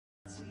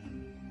Nazis.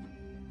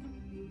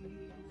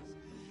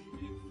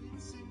 If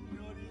it's in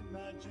your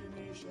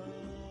imagination,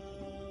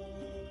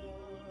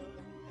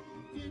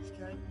 it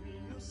can be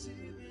your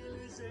civilization.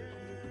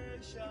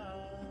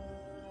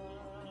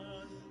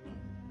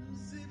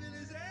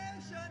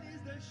 Civilization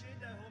is the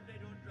shit. I hope they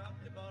don't drop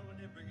the ball when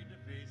they bring it to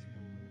Facebook.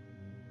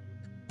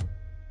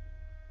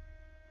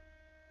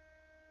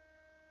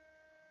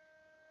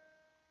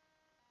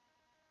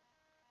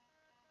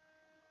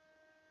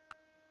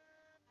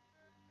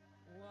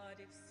 What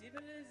if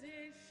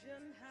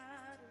civilization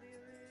had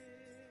lyrics?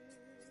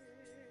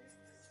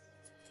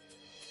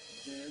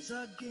 There's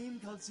a game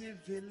called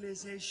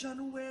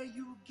Civilization where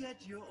you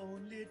get your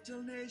own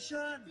little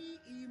nation. Be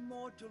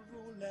immortal,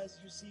 rule as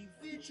you see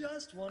fit.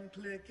 Just one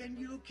click and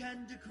you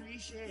can decree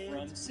shit.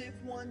 From Civ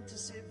 1 to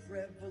Civ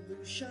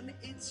Revolution,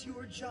 it's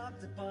your job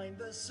to find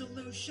the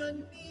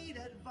solution. Need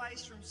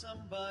advice from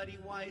somebody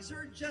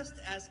wiser? Just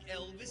ask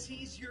Elvis,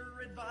 he's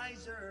your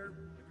advisor.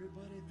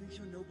 Everybody thinks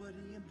you're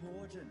nobody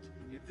important.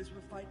 If this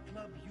were Fight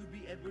Club, you'd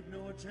be Edward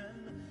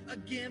Norton. A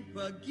gimp,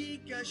 a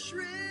geek, a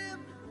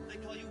shrimp. They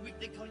call you weak,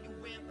 they call you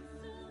wimp.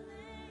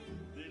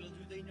 Little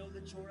do they know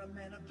that you're a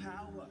man of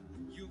power.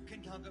 You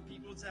can conquer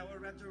peoples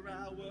hour after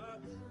hour.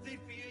 They'd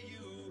fear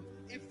you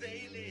if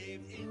they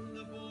lived in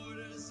the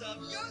borders of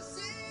your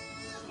civ.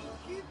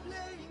 Keep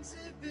playing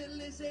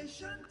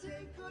Civilization.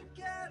 Take good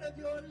care of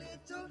your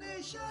little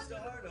nation.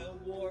 Start a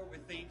war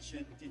with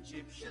ancient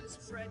Egyptians.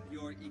 Spread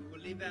your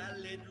equally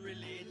valid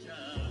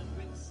religion.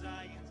 With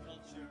science,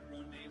 culture,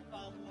 or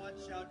napalm.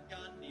 Watch out,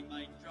 Gandhi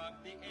might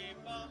drop the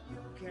A-bomb.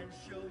 You can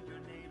show your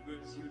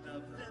neighbors you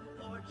love them,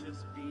 or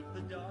just beat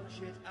the dog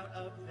shit out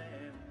of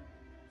them.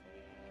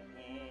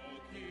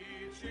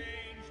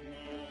 Change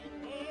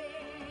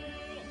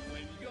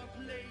when you're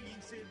playing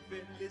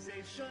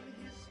Civilization,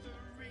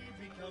 history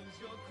becomes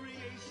your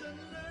creation.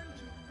 Learn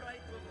to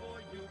write before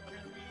you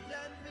can read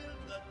and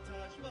build the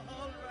Taj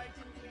Mahal right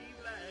in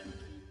Cleveland.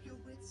 Keep your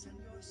wits and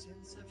your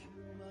sense of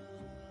humor.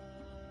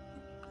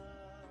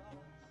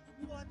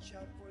 Watch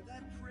out for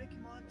that prick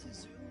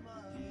Montezuma.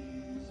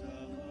 He's a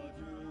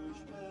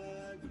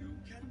douchebag. You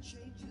can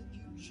change the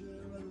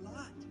future a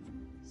lot.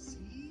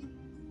 See?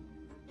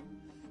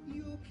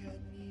 You can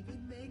even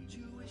make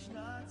Jewish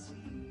Nazis.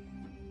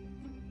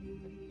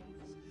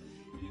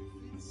 If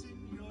it's in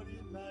your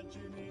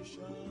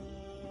imagination,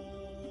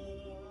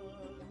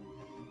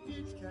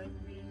 it can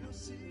be your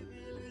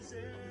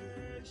civilization.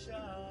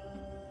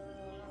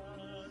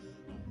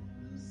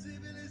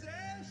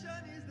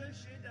 Civilization is the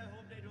shit. I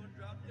hope they don't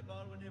drop the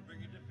ball when they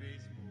bring it to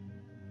Facebook.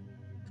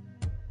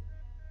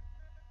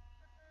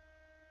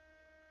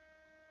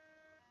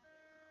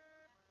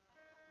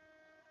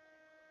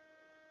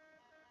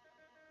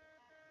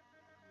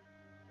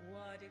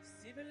 What if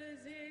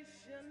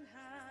civilization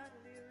had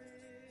lyrics?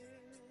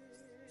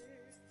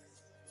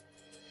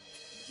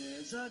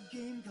 There's a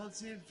game called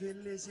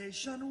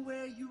Civilization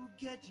where you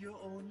get your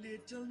own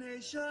little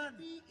nation.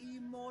 Be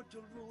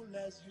immortal, rule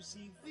as you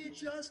see fit.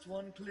 Just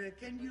one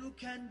click and you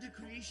can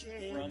decree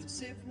shit. From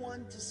Civ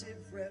 1 to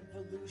Civ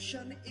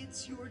Revolution,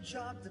 it's your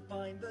job to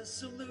find the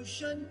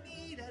solution.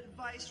 Need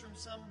advice from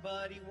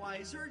somebody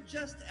wiser?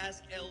 Just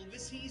ask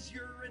Elvis, he's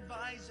your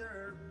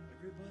advisor.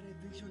 Everybody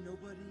thinks you're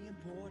nobody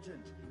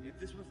important. If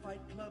this were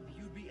Fight Club,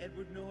 you'd be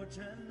Edward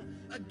Norton.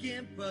 A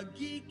gimp, a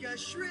geek, a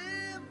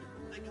shrimp.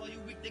 They call you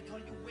weak, they call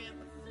you wimp.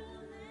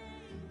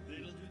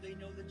 Little do they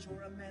know that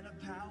you're a man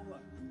of power.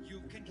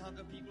 You can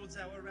conquer peoples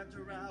hour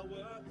after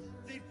hour.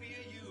 They'd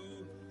fear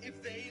you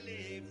if they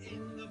lived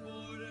in the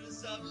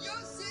borders of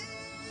your civ.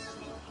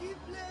 Keep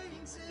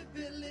playing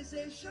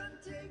Civilization.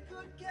 Take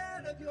good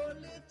care of your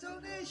little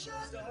nation.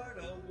 Start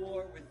a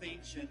war with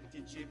ancient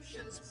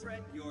Egyptians.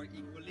 Spread your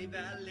equally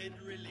valid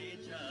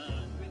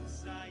religion. With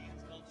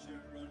science,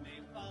 culture, or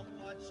napalm.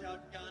 Watch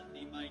out,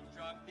 Gandhi might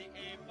drop the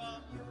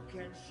A-bomb. You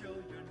can show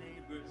your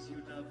neighbors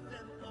you love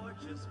them, or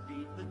just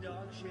beat the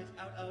dog shit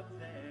out of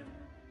them.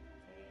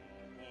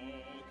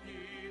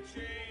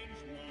 Change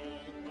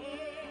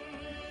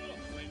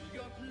when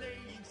you're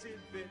playing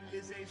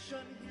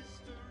Civilization,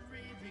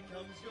 history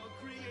becomes your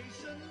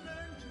creation.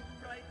 Learn to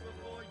write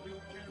before you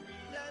can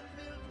read and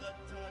build the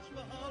Taj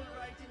Mahal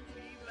right in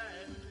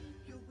Cleveland.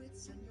 Keep your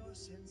wits and your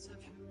sense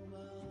of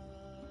humor.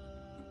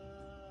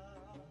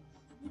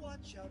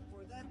 Watch out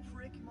for that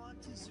prick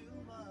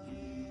Montezuma.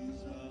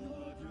 He's a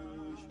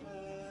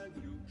douchebag.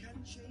 You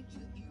can change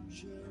the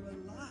future a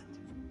lot.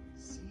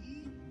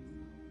 See?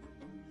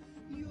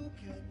 You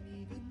can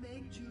even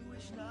make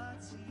Jewish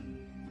Nazis.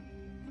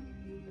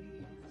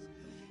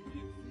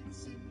 If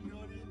it's in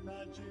your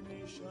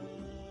imagination,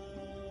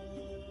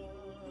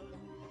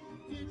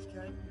 it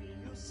can be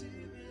your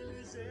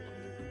civilization.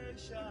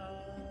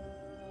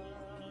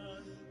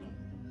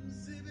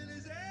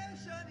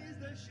 Civilization is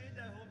the shit.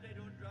 I hope they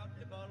don't drop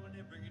the ball when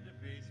they bring it to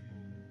Facebook.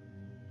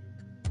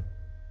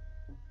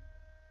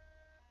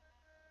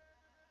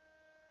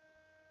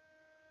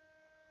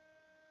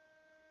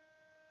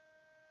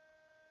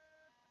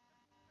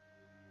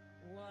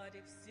 What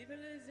if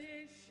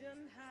civilization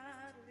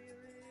had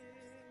lyrics?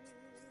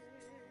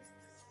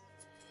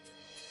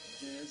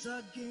 There's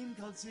a game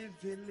called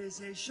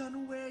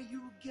Civilization where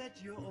you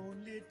get your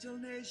own little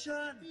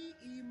nation. Be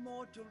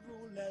immortal,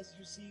 rule as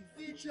you see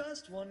fit.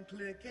 Just one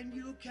click and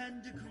you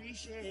can decree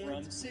shit.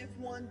 From Civ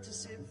 1 to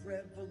Civ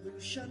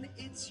Revolution,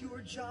 it's your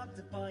job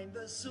to find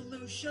the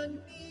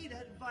solution. Need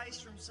advice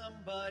from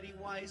somebody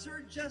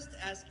wiser? Just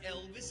ask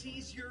Elvis,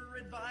 he's your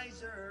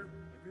advisor.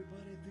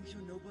 Everybody thinks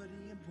you're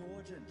nobody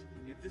important.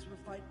 If this were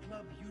Fight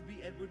Club, you'd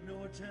be Edward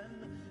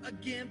Norton. A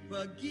gimp,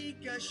 a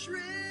geek, a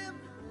shrimp.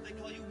 They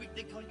call you weak,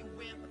 they call you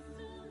wimp.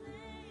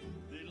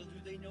 Little do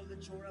they know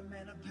that you're a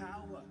man of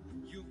power.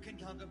 You can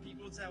conquer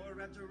peoples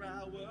hour after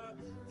hour.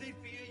 They'd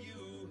fear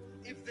you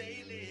if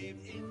they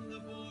lived in the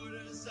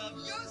borders of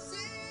your civ.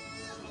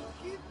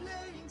 Keep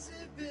playing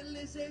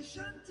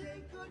Civilization,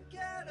 take good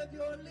care of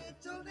your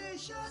little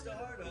nation.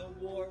 Start a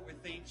war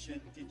with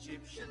ancient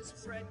Egyptians,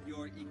 spread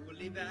your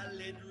equally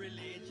valid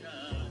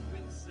religion.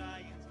 With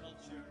science,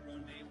 culture, or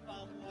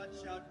napalm,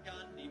 watch out,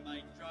 Gandhi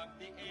might drop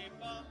the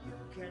A-bomb.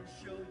 You can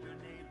show your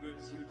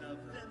neighbors you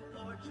love them,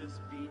 or just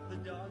beat the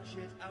dog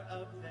shit out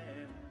of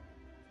them.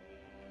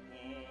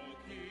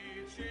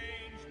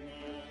 Change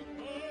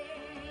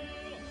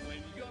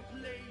when you're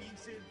playing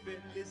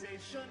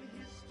Civilization,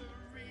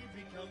 history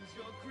becomes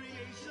your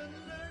creation.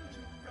 Learn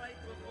to write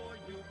before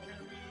you can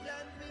read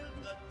and build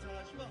the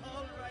Taj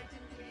Mahal right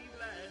in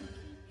Cleveland.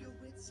 Keep your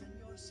wits and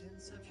your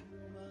sense of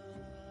humor.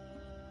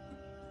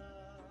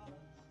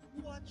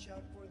 Watch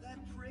out for that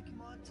prick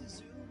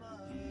Montezuma.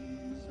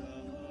 He's a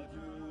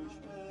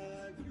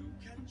douchebag. You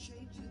can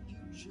change the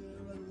future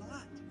a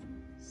lot.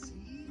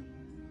 See?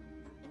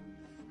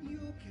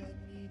 You can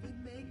even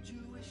make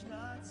Jewish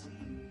Nazis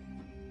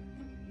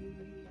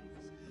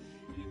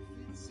if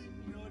it's in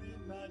your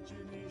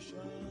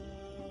imagination.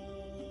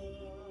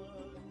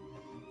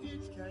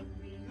 It can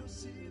be your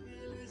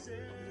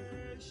civilization.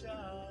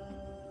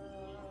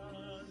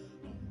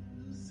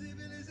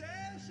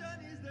 Civilization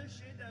is the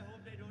shit. I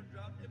hope they don't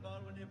drop the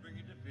ball when they bring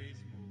it to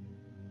Facebook.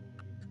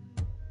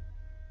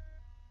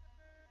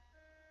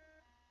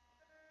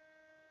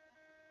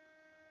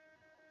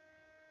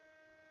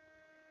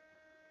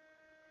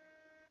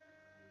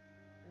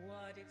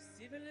 What if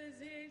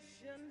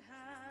civilization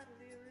had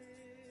lyrics?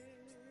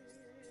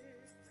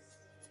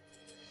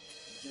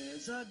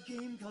 There's a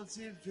game called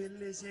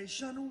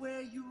Civilization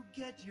where you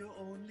get your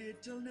own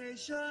little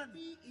nation.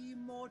 Be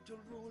immortal,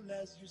 rule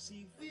as you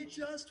see fit.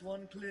 Just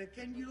one click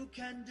and you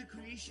can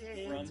decree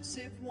shit. From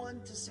Civ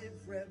 1 to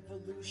Civ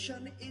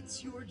Revolution,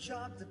 it's your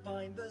job to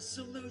find the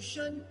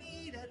solution.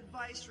 Need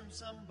advice from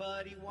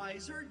somebody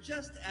wiser?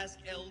 Just ask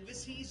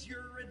Elvis, he's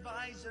your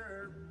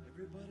advisor.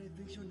 Everybody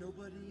thinks you're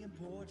nobody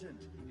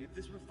important. If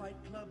this were Fight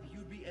Club,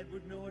 you'd be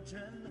Edward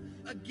Norton.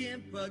 A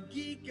gimp, a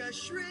geek, a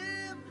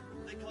shrimp.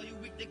 They call you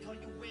weak, they call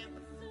you wimp.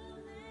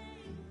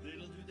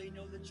 Little do they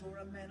know that you're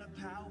a man of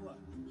power.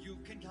 You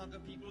can conquer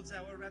peoples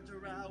hour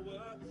after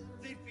hour.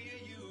 They'd fear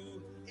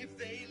you if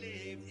they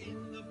lived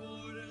in the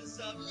borders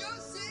of your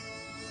civ.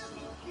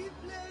 Keep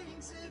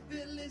playing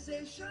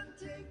Civilization,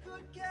 take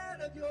good care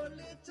of your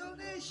little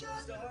nation.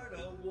 Start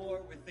a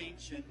war with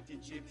ancient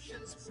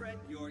Egyptians, spread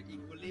your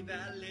equally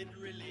valid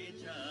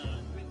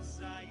religion. With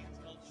science,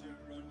 culture,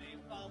 or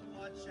napalm,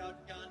 watch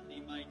out,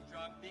 Gandhi might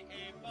drop the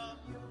A-bomb.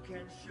 You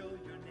can show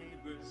your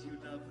neighbors you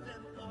love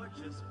them, or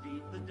just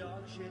beat the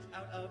dog shit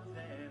out of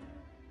them.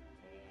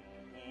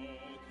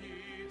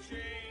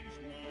 Change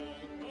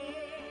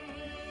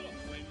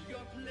when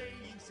you're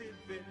playing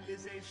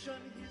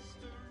Civilization,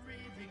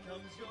 history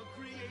becomes your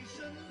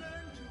creation.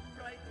 Learn to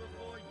write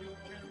before you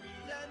can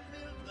read and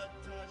build the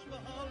Taj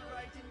Mahal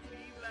right in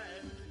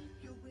Cleveland.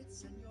 Keep your wits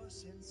and your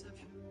sense of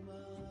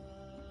humor.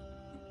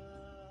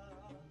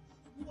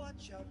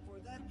 Watch out for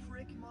that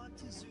prick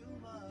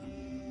Montezuma.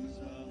 He's a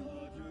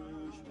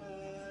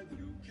douchebag.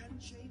 You can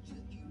change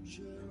the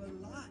future a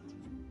lot.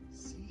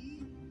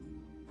 See?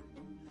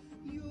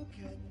 You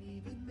can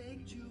even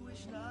make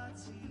Jewish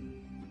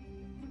Nazis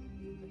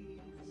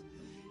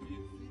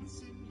if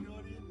it's in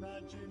your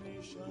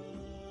imagination.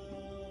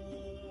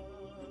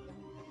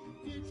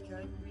 It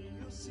can be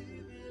your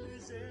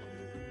civilization.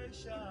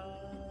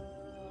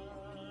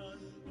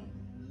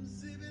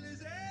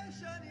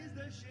 Civilization is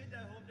the shit. I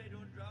hope they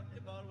don't drop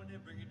the ball when they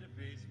bring it to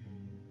Facebook.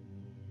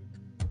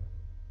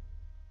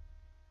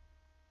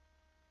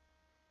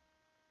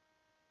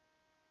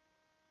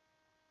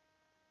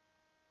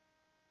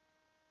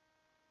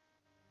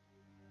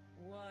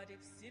 What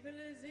if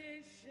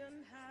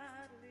civilization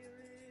had lyrics?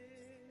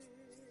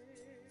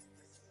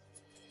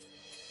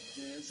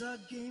 There's a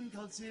game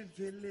called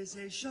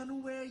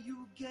Civilization where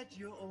you get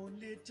your own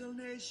little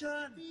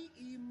nation. Be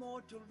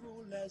immortal,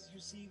 rule as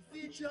you see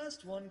fit.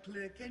 Just one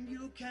click and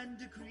you can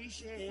decree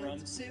shit.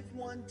 From Civ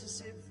 1 to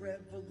Civ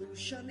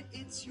Revolution,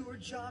 it's your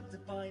job to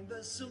find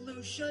the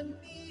solution.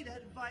 Need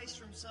advice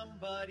from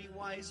somebody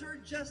wiser?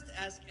 Just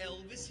ask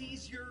Elvis,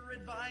 he's your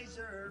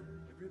advisor.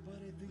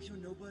 Everybody thinks you're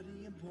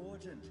nobody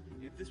important.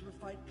 If this were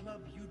Fight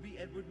Club, you'd be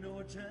Edward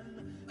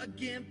Norton. A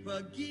gimp,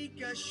 a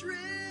geek, a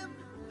shrimp.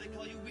 They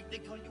call you weak, they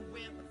call you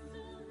wimp.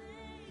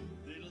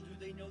 Little do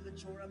they know that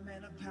that you're a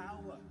man of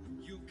power.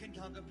 You can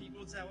conquer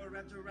peoples hour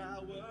after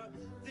hour.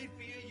 They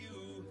fear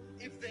you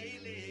if they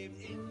live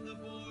in the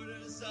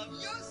borders of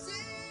your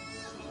civ.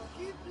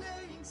 Keep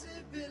playing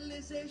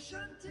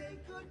civilization,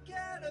 take good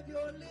care of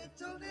your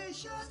little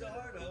nation.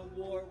 Start a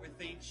war with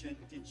ancient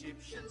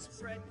Egyptians,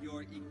 spread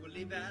your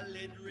equally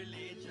valid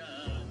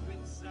religion.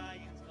 With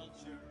science,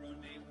 culture, or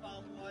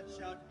napalm, watch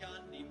out,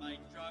 Gandhi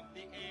might drop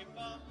the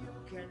A-bomb. You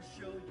can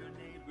show your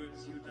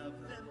neighbors you love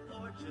them,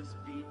 or just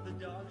beat the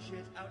dog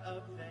shit out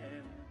of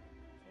them.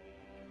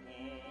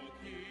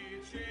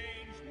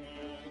 Change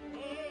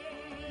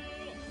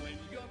when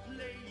you're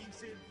playing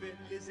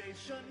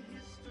civilization,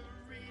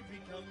 history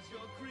becomes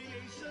your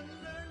creation.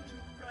 Learn to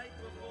write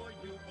before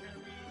you can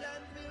read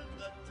and build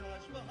the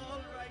Taj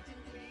Mahal right in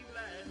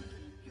Cleveland.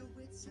 Your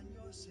wits and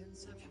your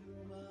sense of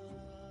humor.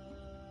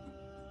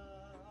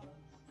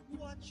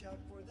 Watch out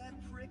for that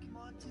prick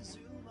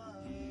Montezuma.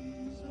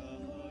 He's a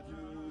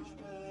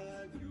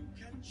douchebag. You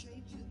can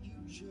change the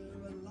future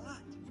a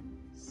lot.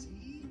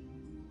 See?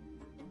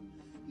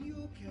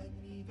 You can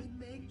even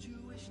make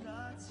Jewish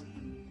Nazis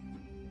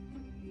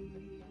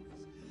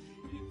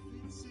if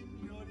it's in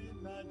your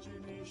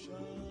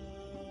imagination.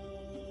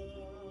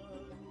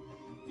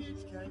 It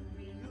can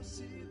be your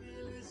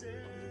civilization.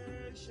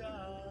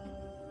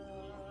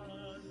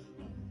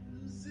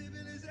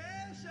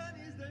 Civilization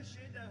is the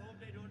shit. I hope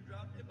they don't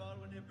drop the ball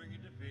when they bring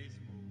it to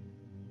Facebook.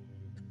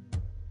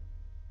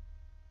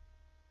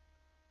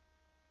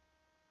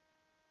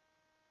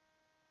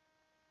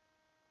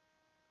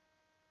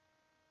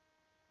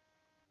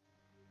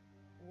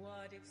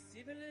 What if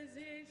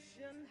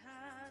civilization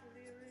had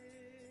lyrics?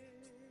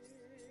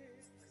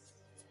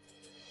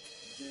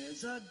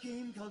 There's a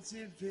game called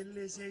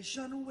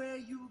Civilization where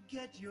you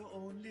get your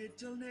own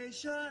little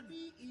nation.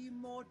 Be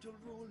immortal,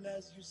 rule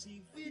as you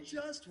see fit.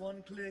 Just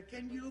one click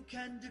and you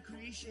can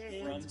decree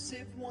shit. From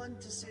Civ 1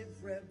 to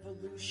Civ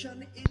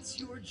Revolution, it's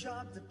your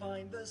job to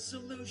find the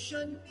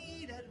solution.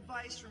 Need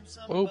advice from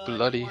somebody. Oh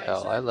bloody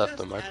hell, I left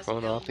the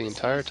microphone off the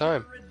entire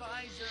time.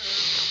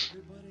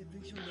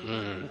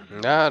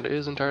 That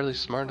is entirely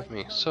smart of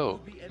me.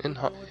 So,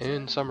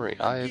 in summary,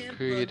 I have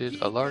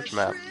created a large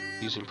map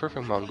using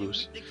Perfect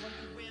Mongoose,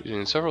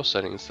 using several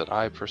settings that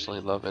I personally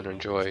love and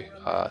enjoy.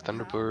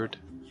 Thunderbird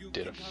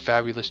did a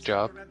fabulous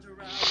job.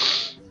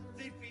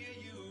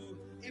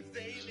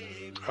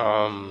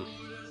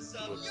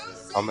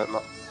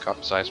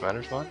 Size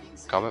Matters mod?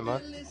 Comment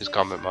mod? His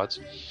comment mods.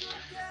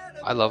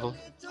 I love them.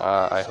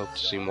 I hope to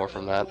see more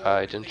from that.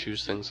 I didn't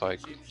choose things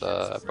like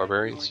the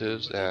Barbarian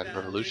Civs and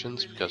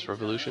Revolutions because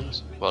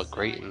Revolutions, while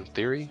great in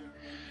theory,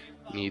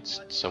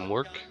 needs some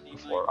work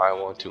before I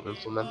want to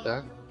implement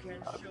that.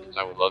 Because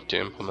I would love to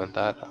implement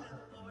that.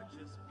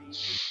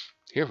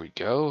 Here we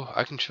go.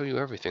 I can show you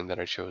everything that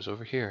I chose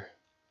over here.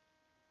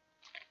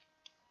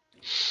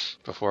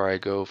 Before I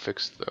go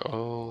fix the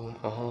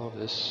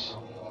this.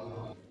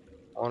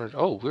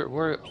 Oh,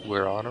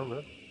 we're on a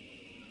river.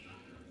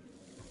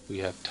 We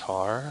have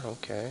tar.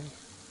 Okay,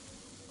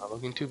 not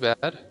looking too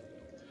bad.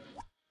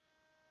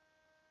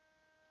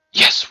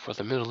 Yes, for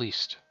the Middle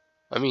East.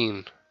 I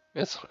mean,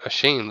 it's a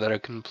shame that I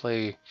couldn't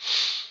play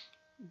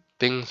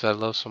things I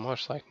love so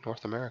much, like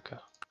North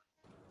America.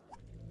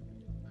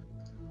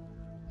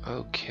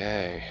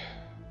 Okay.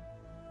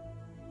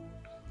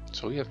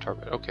 So we have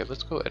target. Okay,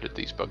 let's go edit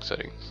these bug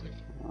settings like,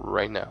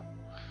 right now.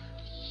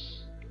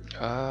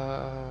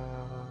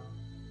 Yeah,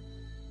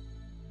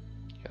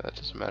 that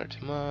doesn't matter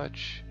too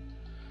much.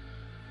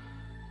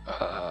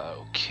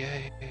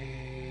 Okay.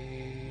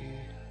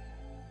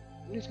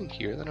 Anything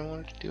here that I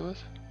wanted to deal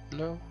with?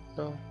 No,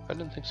 I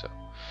didn't think so.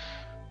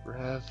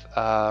 Rev,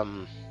 I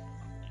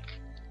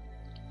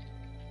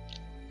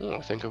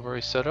think I've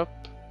already set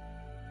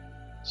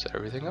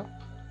everything up.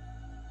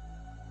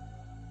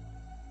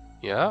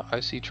 Yeah, I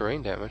see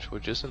terrain damage,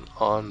 which isn't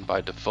on by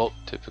default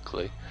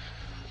typically.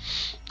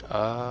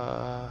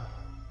 Oh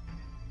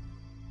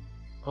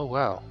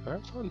wow,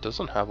 Marathon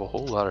doesn't have a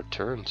whole lot of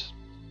turns.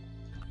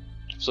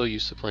 I'm so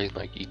used to playing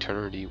like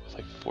Eternity with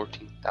like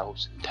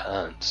 14,000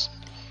 tons.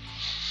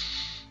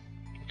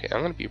 Okay,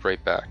 I'm gonna be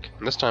right back.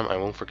 And this time I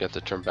won't forget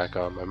to turn back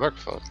on my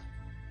microphone.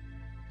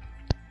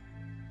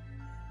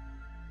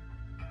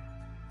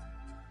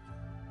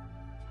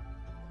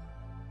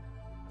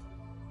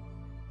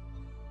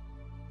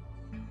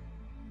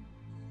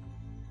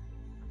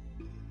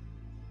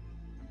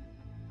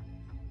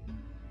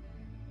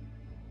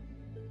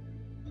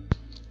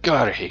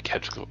 God, I hate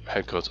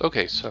head codes.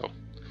 Okay, so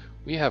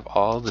we have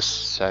all the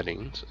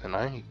settings, and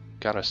I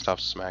gotta stop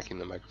smacking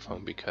the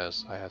microphone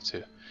because I have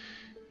to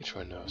make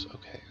sure I knows.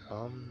 Okay,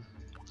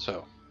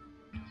 so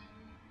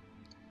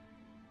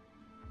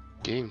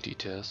game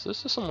details.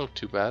 This doesn't look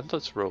too bad.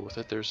 Let's roll with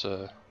it. There's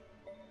a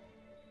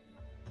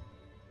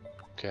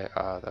okay.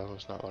 That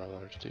was not what I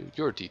wanted to do.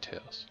 Your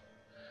details.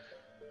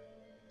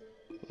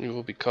 You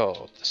will be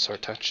called the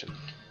Sartachan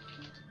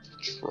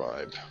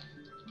tribe.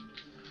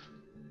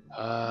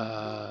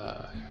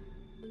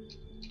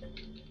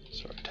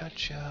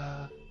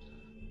 Sartacha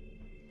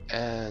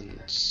and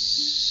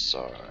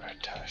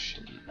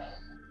Sartachan.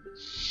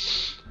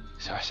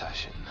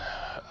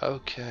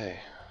 Okay.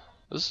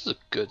 This is a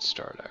good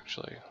start,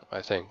 actually.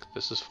 I think.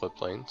 This is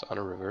floodplains on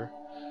a river.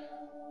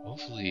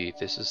 Hopefully,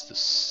 this is the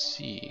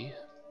sea.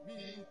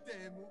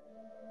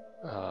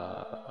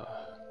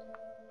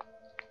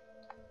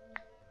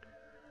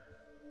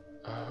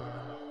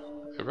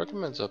 It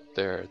recommends up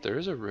there. There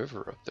is a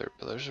river up there,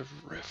 but there's a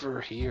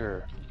river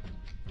here.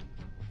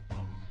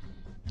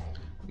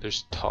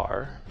 There's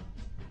tar.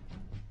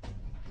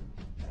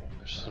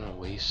 There's an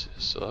oasis,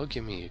 so that'll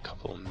give me a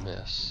couple of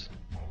myths.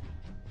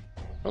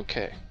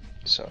 Okay,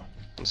 so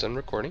let's end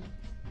recording.